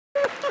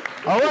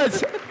All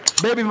right,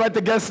 baby, invite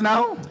the guests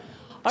now.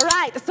 All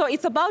right, so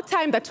it's about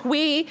time that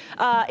we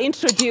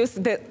introduce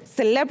the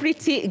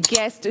celebrity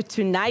guest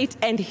tonight,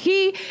 and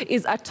he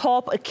is a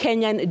top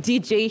Kenyan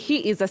DJ.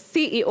 He is a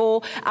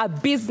CEO, a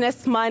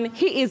businessman.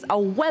 He is a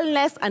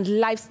wellness and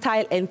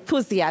lifestyle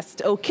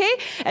enthusiast, okay?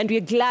 And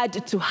we're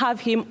glad to have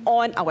him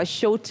on our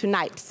show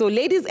tonight. So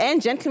ladies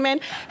and gentlemen,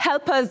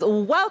 help us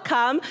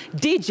welcome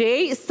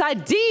DJ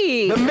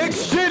Sadic. The Mix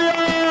Studio!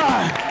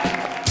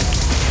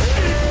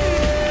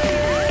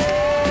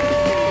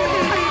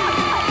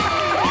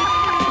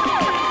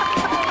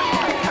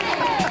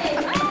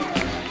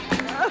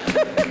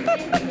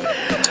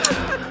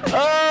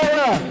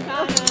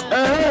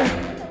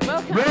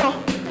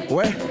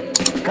 We?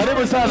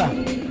 Karibu sana.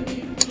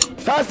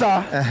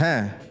 Sasa,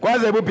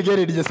 kwanza hebu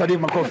pigeni DJ Sadic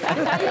makofi.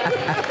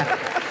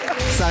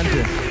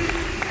 Asante.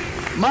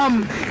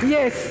 Mom.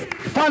 Yes.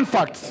 Fun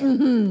fact.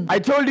 I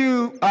told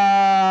you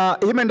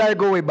him and I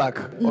go way back,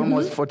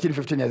 almost 14,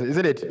 15 years,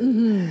 isn't it?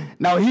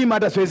 Now him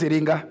at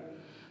Ringa.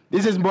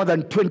 This is more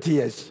than 20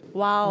 years.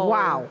 Wow.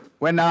 Wow.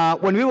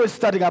 When we were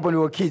starting up when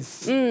we were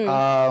kids,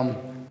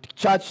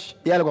 church,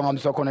 yale kwa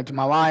mso connect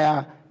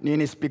mawaya,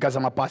 nini speakers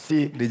ama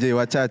pasi. DJ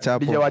wa church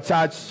hapo. DJ wa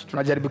church,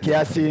 tunajaribu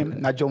kiasi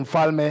na John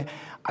Falme.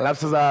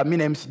 Alafu sasa mimi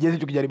na MC Jezi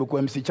tukijaribu ku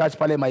MC church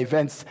pale my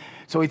events.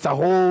 So it's a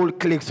whole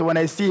clique. So when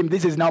I see him,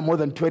 this is now more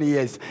than 20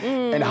 years.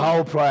 And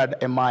how proud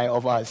am I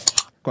of us?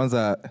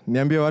 Kwanza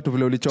niambie watu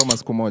vile ulichoma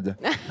siku moja.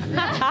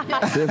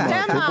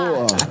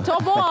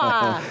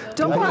 Toboa.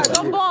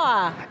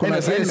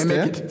 Kuna guest,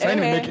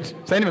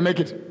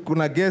 make it.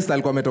 Kuna guest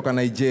alikuwa ametoka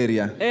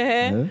Nigeria.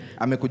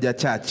 Amekuja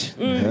church.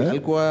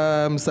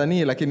 Alikuwa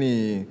msanii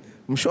lakini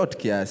mshort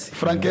kiasi.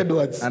 Frank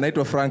Edwards.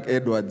 Anaitwa Frank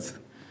Edwards.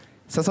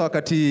 Sasa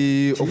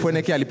wakati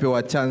Ofweneke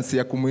alipewa chance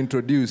ya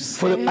kumintroduce.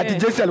 Ati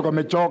Jesse alikuwa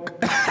amechoka.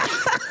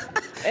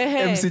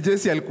 MC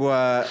Jesse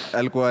alikuwa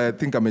I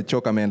think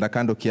amechoka, ameenda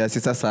kando kiasi.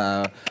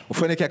 Sasa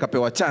Ofweneke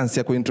akapewa chance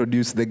ya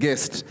kuintroduce the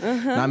guest.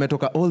 Na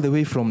ametoka all the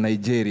way from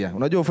Nigeria.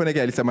 Unajua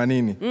Ofweneke alisema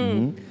nini?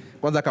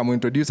 Kwanza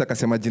akamuintroduce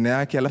akasema jina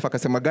yake, alafu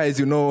akasema guys,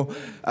 you know,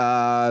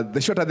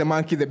 the shorter the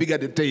monkey the bigger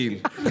the tail.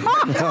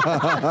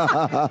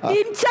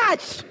 In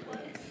church.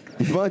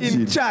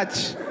 In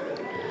church.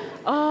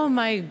 Oh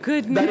my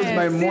goodness. That is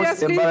my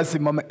most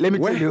embarrassing moment. Let me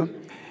tell you.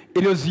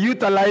 It was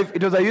Youth Alive.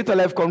 It was a Youth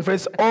Alive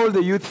conference. All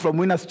the youth from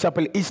Winners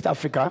Chapel, East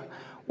Africa,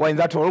 were in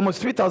that.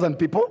 Almost 3,000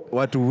 people.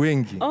 Watu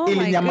wengi. Oh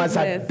my goodness.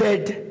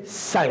 Dead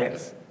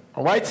silence.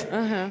 All right?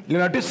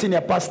 Leonardo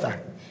senior pastor.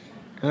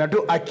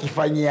 Leonardo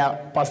akifanyia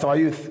pastor wa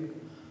youth.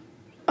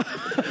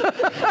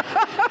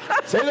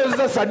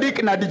 Sasa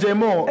Sadic na DJ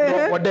Mo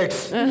wa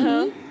Dex.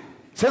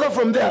 Sasa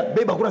from there,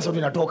 babe hakuna sauti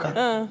inatoka.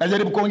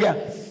 Najaribu kuongea.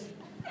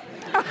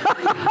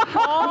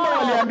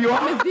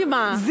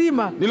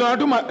 Zima.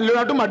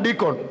 Leonardo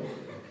Deacon.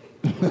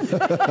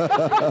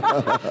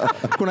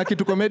 Kuna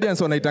kitu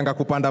comedians wanaitanga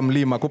kupanda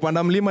mlima.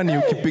 Kupanda mlima ni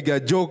ukipiga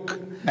joke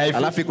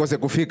alafu ikose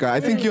kufika.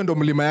 I think hiyo ndo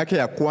mlima yake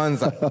ya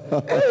kwanza.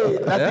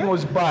 That thing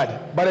was bad.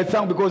 But I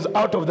thank because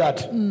out of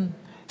that,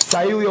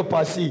 sahi huyo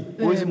pasi,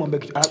 uwezi mwambia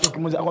kitu.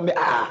 Anapokimuza akwambia,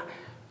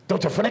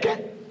 Dr. Ofweneke,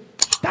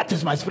 that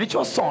is my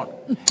spiritual son.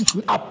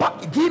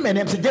 Him and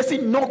him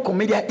suggesting no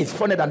comedian is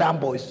funnier than them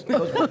boys.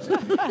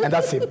 And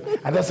that's him.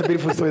 And that's a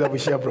beautiful story that we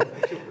share, bro.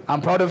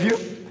 I'm proud of you.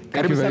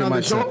 Thank you very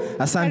much.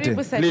 Asante.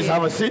 Please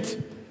have a seat.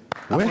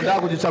 Nataka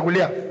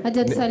kujichagulia.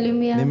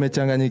 Hajatusalimia.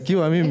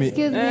 Nimechanganyikiwa mimi.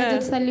 Excuse me,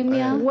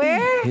 hajatusalimia.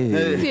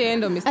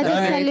 Siendo Mr.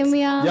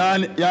 Hajatusalimia.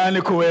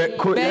 Yani kuwe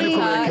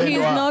he is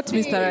not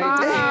Mr. Right.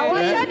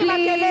 Wajani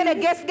makelele,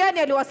 guest gani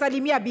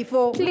aliwasalimia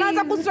before?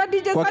 Unaanza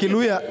kustrategize. Kwa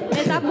Kiluya.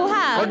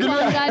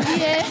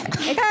 Tuangalie.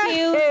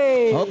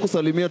 Excuse.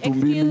 Hawakusalimia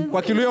tumbili.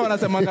 Kwa Kiluya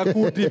wanasemanga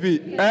KUTV.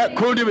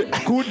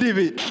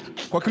 KUTV.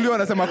 Kwa Kiluya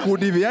wanasema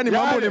KUTV. Yani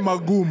mambo ni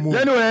magumu.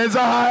 Yani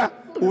unaweza haya.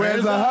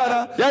 Uweza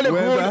hara. Yani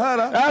kundi.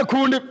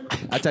 Kundi.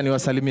 Acha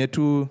niwasalimie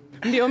tu.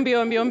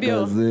 Mbio.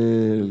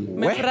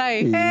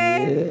 Mefurahi.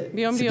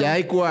 Mbio.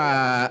 Sijai kuwa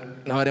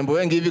na warembo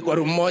wengi hivi kwa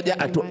room moja.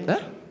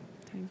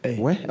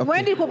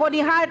 Wendi kuko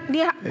ni hard.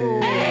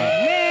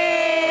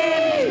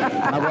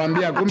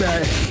 Nakwambia kumbe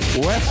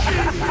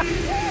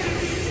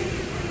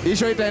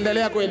Isho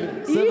itaendelea kweli.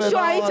 Isho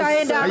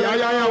haitaenda.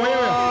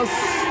 Wewe.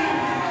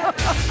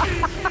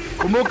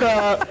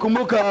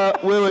 Kumbuka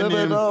wewe ni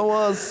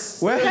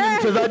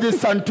mchezaji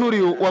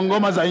santuri wa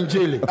ngoma za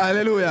Injili.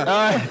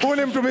 Haleluya. Huyu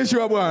ni mtumishi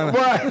wa Bwana.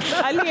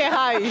 Aliye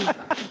hai.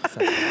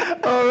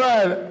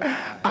 Alright.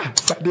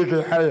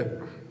 Sadic hai.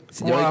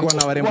 Sijawahi kuwa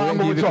na warembo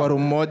wengi hivi kwa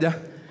room moja.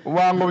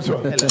 Wangu mcho.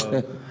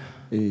 Hello.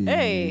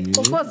 Hey.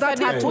 Of course that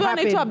had to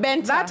happen.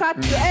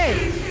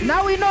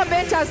 Now we know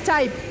Benta's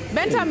type.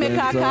 Benta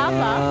amekaa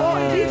hapa. Oh,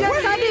 DJ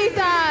Sadic.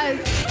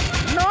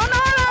 No.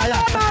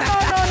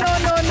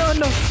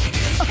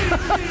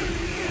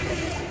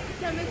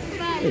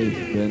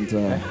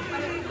 Benta.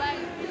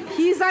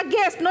 He's a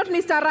guest, not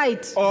Mr.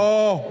 Right.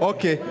 Oh,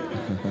 okay.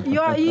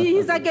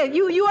 He's a guest.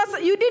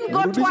 You didn't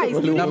go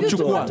twice. You refused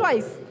to go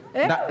twice.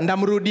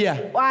 Ndamrudia.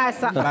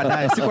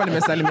 Baadaye sikuwa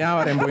nimesalimia hawa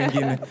warembo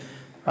wengine.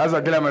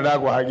 Sasa kila mdada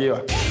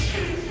kuhagiwa.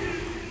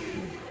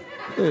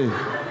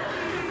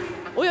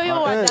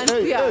 Huyo wa dance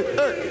pia.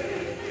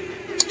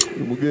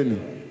 Mgeni.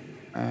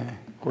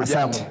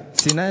 Asante.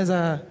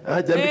 Sinaweza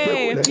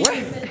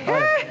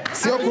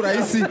sio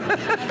kurahisi.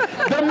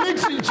 The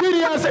mix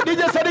genius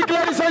DJ Sadic,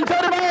 ladies and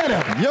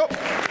gentlemen.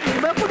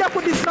 Umekuja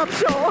kudisrupt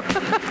show.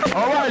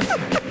 All right.